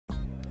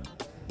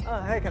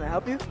Hey, can I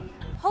help you?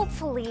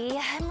 Hopefully.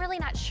 I'm really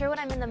not sure what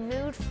I'm in the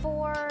mood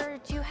for.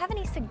 Do you have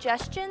any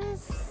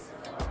suggestions?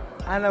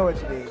 I know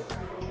what you need.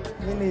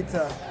 You need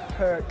to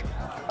perk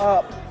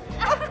up.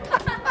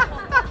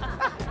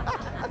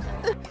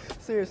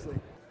 Seriously.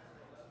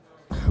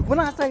 When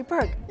I say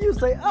perk, you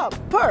say up.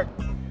 Perk.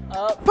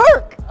 Up.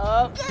 Perk.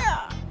 Up.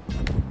 Yeah.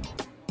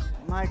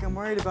 Mike, I'm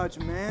worried about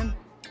you, man.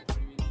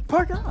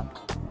 Perk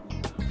up.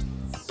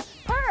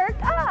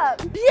 Perk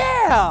up!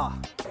 Yeah!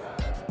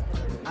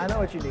 I know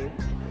what you need.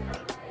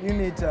 You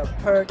need to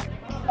perk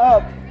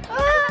up.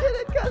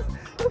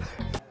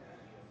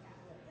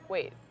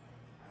 Wait.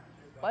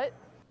 What?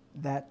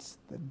 That's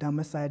the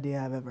dumbest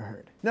idea I've ever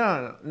heard.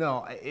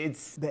 No,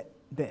 it's...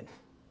 Ben,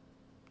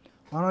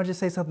 why don't I just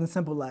say something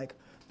simple like,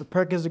 the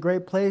Perk is a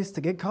great place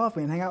to get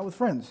coffee and hang out with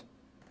friends.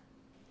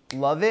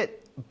 Love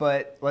it,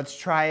 but let's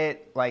try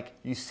it like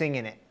you sing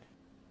in it.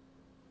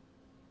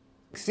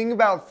 Sing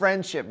about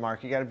friendship,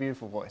 Mark. You got a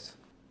beautiful voice.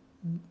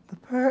 The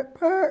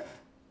Perk.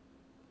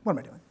 What am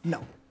I doing?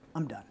 No,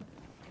 I'm done.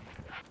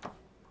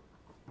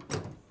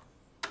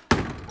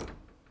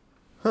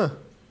 Huh.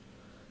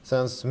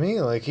 Sounds to me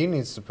like he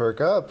needs to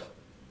perk up.